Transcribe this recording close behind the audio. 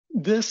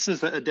This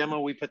is a demo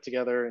we put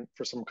together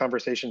for some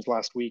conversations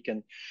last week.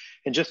 And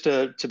just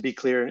to be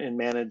clear and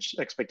manage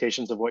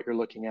expectations of what you're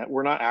looking at,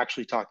 we're not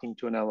actually talking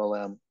to an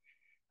LLM.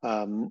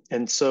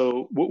 And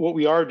so what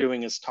we are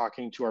doing is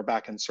talking to our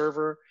backend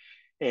server,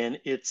 and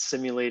it's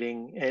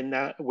simulating, and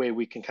that way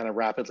we can kind of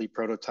rapidly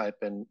prototype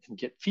and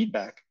get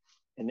feedback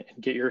and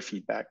get your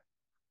feedback.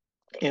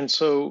 And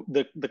so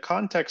the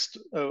context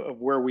of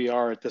where we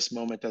are at this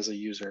moment as a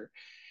user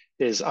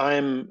is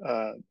I'm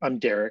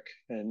Derek,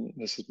 and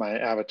this is my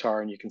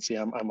avatar, and you can see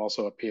I'm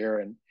also up here,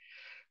 and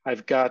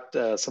I've got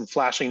some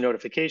flashing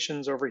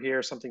notifications over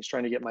here. Something's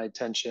trying to get my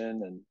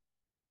attention, and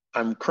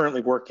I'm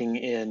currently working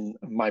in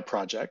my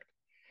project.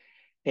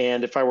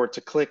 And if I were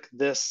to click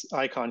this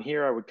icon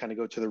here, I would kind of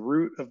go to the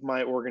root of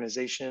my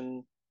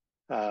organization,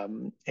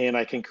 and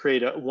I can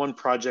create one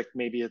project.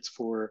 Maybe it's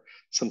for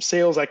some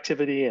sales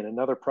activity, and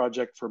another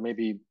project for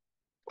maybe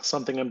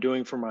something I'm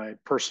doing for my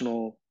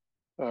personal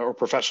or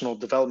professional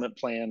development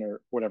plan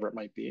or whatever it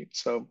might be.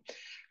 So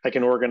I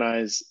can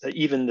organize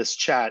even this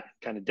chat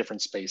kind of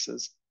different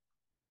spaces.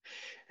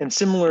 And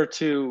similar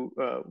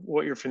to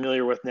what you're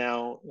familiar with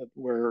now,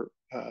 we're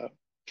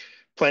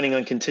planning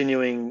on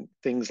continuing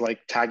things like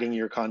tagging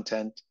your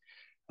content.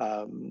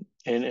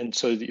 And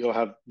so that you'll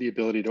have the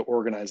ability to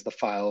organize the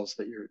files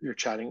that you're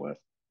chatting with.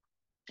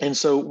 And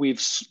so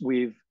we've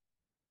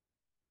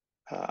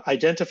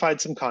identified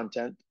some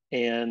content,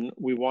 and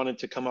we wanted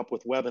to come up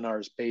with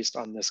webinars based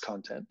on this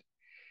content.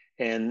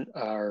 And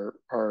our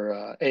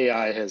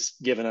AI has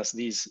given us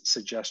these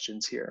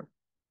suggestions here.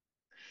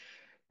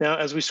 Now,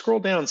 as we scroll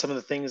down, some of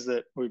the things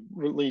that we'd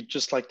really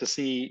just like to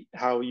see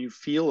how you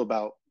feel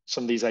about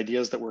some of these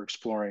ideas that we're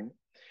exploring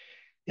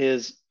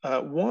is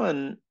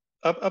one,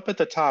 up at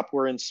the top,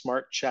 we're in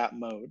SmartChat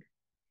mode.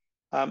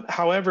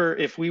 However,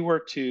 if we were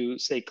to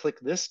say, click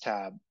this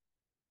tab,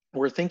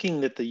 we're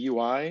thinking that the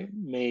UI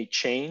may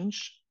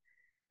change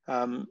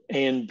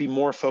and be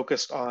more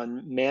focused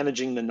on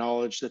managing the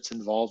knowledge that's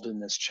involved in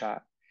this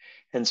chat.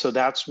 And so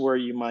that's where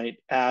you might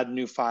add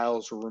new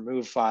files or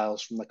remove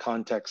files from the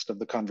context of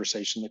the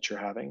conversation that you're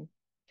having.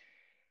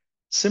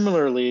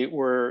 Similarly,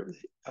 we're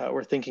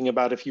thinking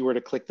about if you were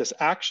to click this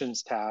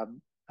Actions tab,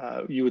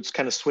 you would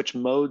kind of switch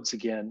modes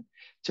again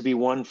to be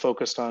one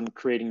focused on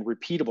creating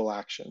repeatable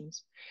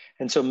actions.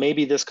 And so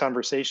maybe this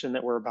conversation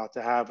that we're about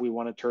to have, we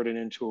want to turn it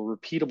into a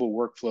repeatable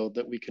workflow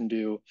that we can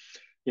do,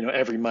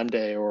 every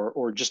Monday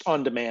or just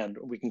on demand.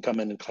 We can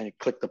come in and kind of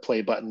click the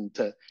play button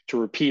to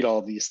repeat all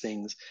of these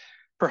things,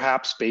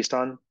 perhaps based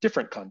on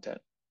different content.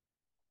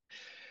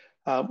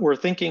 We're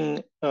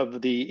thinking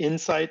of the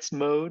insights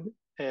mode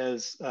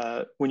as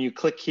when you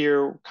click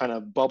here, kind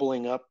of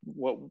bubbling up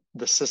what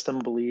the system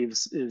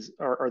believes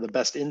are the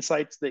best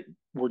insights that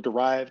were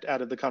derived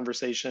out of the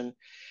conversation.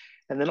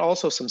 And then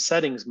also some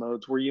settings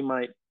modes where you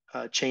might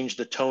change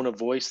the tone of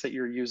voice that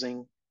you're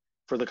using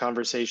for the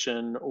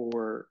conversation,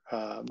 or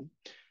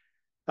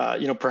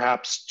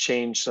perhaps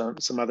change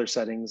some other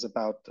settings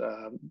about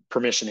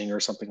permissioning or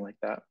something like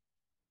that.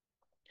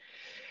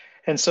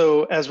 And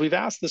so as we've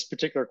asked this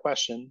particular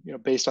question,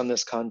 based on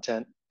this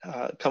content,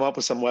 come up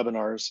with some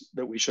webinars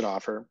that we should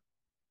offer.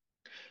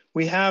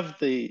 We have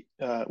and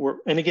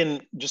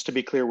again, just to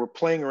be clear, we're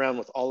playing around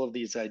with all of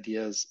these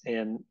ideas,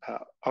 and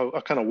I'll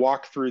kind of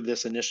walk through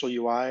this initial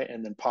UI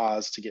and then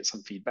pause to get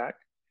some feedback.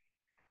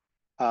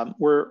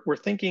 We're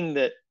thinking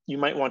that you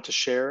might want to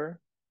share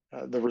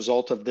the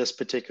result of this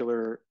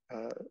particular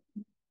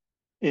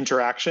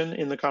interaction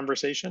in the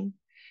conversation.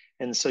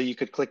 And so you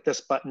could click this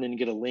button and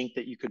get a link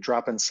that you could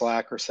drop in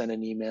Slack or send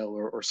an email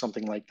or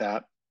something like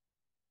that.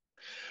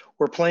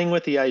 We're playing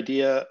with the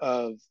idea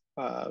of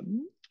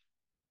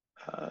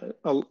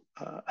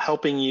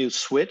helping you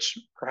switch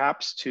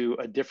perhaps to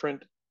a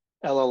different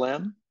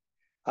LLM.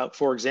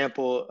 For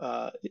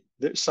example,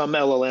 some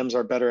LLMs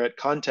are better at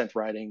content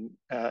writing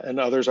and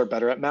others are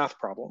better at math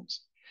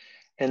problems.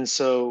 And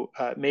so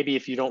maybe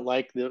if you don't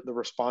like the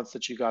response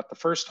that you got the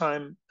first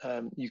time,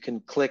 you can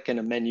click and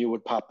a menu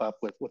would pop up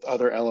with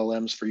other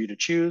LLMs for you to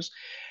choose.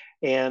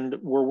 And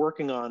we're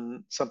working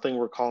on something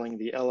we're calling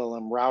the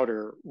LLM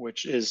router,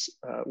 which is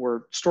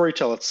where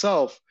Storytell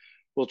itself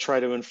will try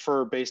to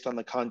infer based on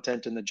the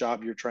content and the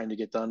job you're trying to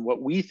get done,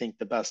 what we think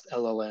the best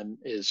LLM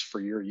is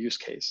for your use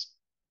case.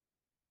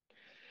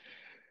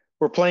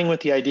 We're playing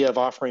with the idea of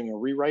offering a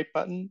rewrite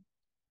button.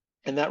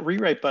 And that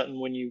rewrite button,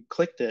 when you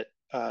clicked it,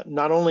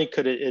 not only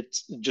could it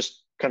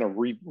just kind of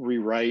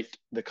rewrite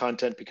the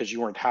content because you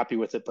weren't happy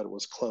with it, but it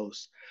was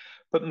close.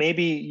 But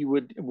maybe you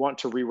would want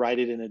to rewrite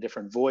it in a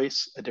different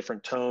voice, a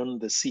different tone,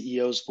 the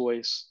CEO's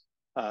voice,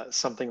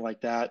 something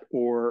like that.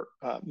 Or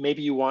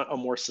maybe you want a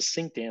more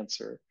succinct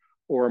answer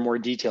or a more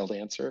detailed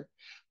answer.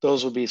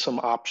 Those would be some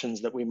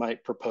options that we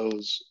might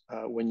propose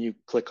when you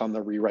click on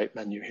the rewrite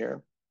menu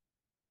here.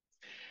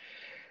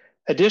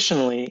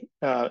 Additionally,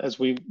 as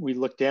we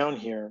look down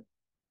here,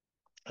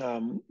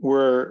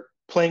 we're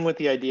playing with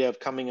the idea of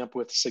coming up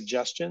with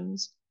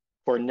suggestions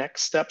for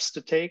next steps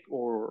to take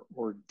or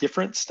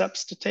different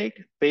steps to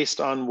take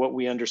based on what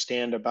we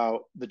understand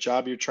about the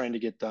job you're trying to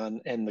get done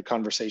and the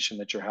conversation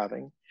that you're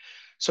having.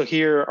 So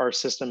here our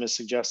system is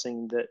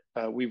suggesting that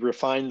we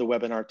refine the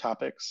webinar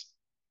topics,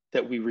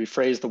 that we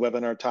rephrase the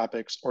webinar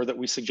topics, or that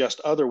we suggest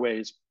other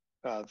ways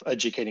of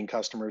educating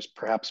customers,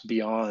 perhaps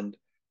beyond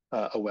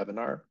a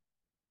webinar.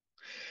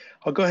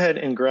 I'll go ahead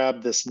and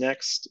grab this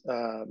next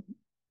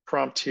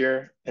prompt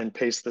here and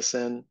paste this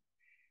in.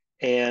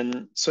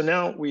 And so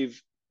now we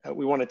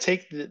want to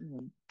take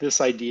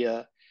this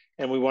idea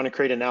and we want to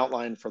create an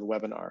outline for the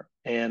webinar.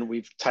 And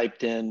we've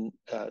typed in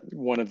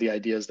one of the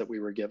ideas that we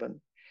were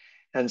given.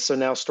 And so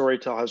now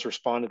Storytell has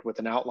responded with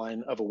an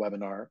outline of a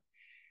webinar.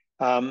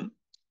 At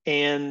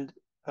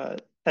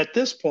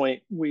this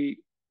point,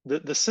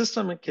 the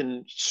system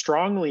can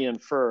strongly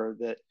infer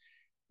that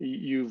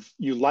you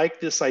like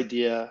this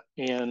idea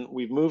and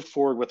we've moved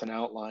forward with an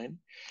outline.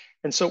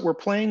 And so we're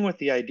playing with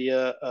the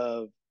idea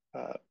of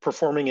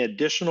performing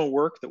additional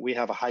work that we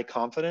have a high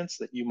confidence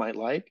that you might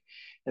like.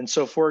 And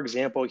so, for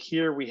example,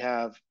 here we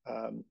have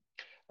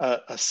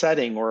a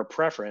setting or a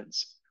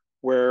preference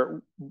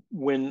where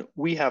when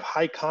we have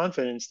high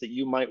confidence that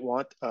you might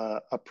want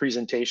a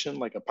presentation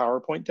like a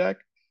PowerPoint deck,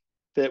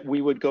 that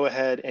we would go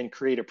ahead and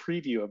create a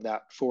preview of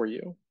that for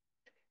you.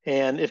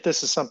 And if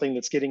this is something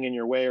that's getting in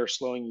your way or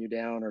slowing you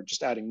down or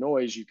just adding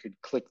noise, you could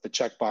click the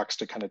checkbox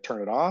to kind of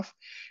turn it off.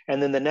 And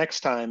then the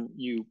next time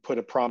you put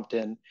a prompt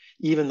in,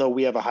 even though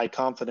we have a high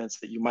confidence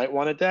that you might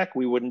want a deck,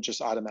 we wouldn't just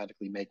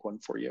automatically make one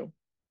for you.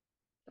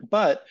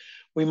 But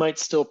we might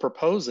still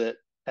propose it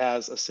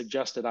as a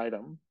suggested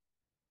item.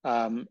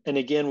 And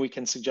again, we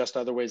can suggest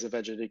other ways of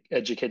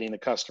educating the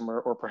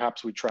customer, or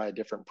perhaps we try a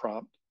different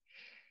prompt.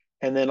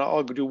 And then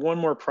I'll do one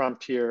more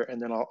prompt here,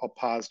 and then I'll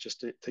pause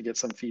just to get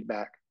some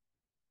feedback.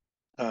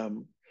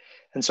 And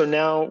so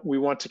now we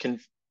want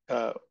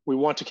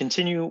to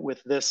continue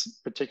with this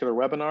particular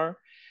webinar.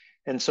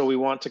 And so we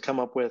want to come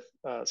up with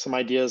some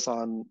ideas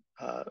on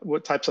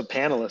what types of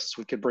panelists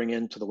we could bring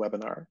into the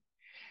webinar.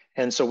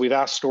 And so we've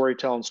asked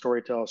Storytell, and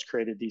Storytell has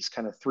created these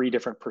kind of 3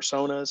 different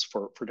personas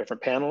for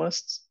different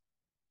panelists.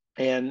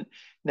 And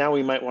now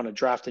we might want to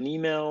draft an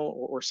email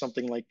or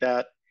something like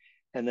that.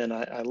 And then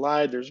I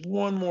lied. There's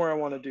one more I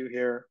want to do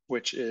here,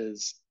 which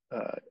is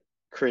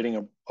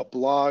creating a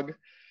blog.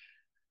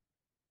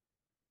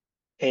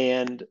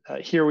 And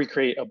here we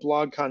create a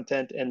blog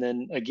content, and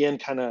then again,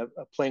 kind of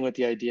playing with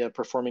the idea of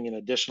performing an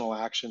additional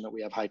action that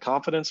we have high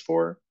confidence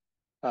for.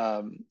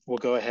 We'll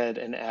go ahead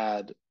and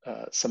add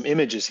some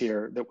images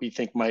here that we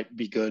think might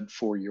be good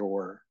for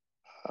your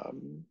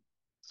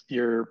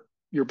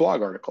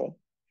blog article,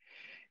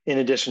 in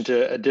addition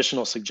to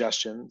additional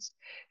suggestions.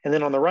 And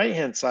then on the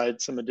right-hand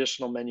side, some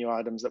additional menu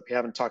items that we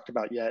haven't talked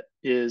about yet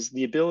is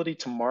the ability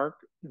to mark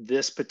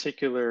this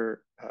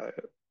particular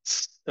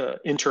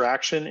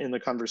interaction in the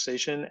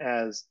conversation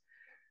as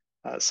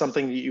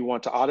something that you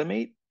want to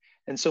automate.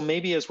 And so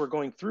maybe as we're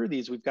going through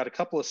these, we've got a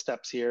couple of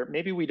steps here.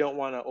 Maybe we don't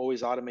want to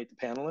always automate the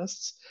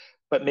panelists,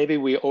 but maybe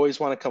we always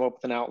want to come up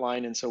with an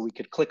outline. And so we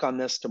could click on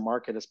this to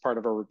mark it as part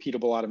of a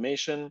repeatable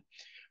automation.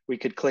 We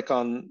could click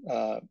on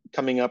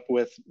coming up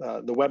with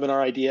the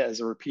webinar idea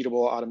as a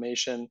repeatable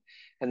automation.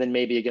 And then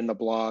maybe again, the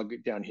blog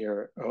down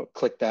here,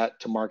 click that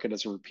to mark it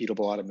as a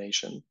repeatable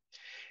automation.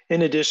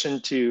 In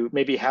addition to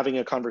maybe having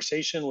a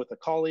conversation with a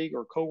colleague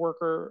or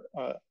coworker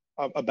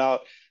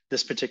about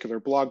this particular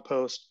blog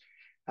post,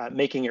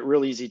 making it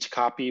real easy to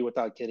copy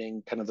without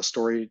getting kind of the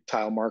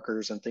Storytell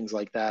markers and things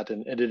like that,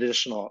 and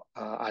additional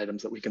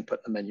items that we can put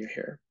in the menu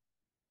here.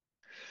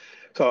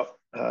 So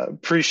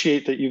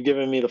appreciate that you've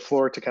given me the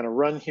floor to kind of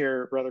run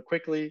here rather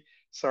quickly.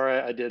 Sorry,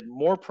 I did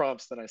more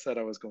prompts than I said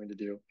I was going to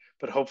do,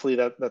 but hopefully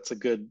that's a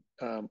good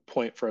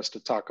point for us to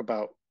talk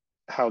about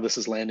how this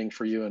is landing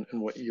for you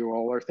and what you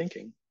all are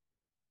thinking.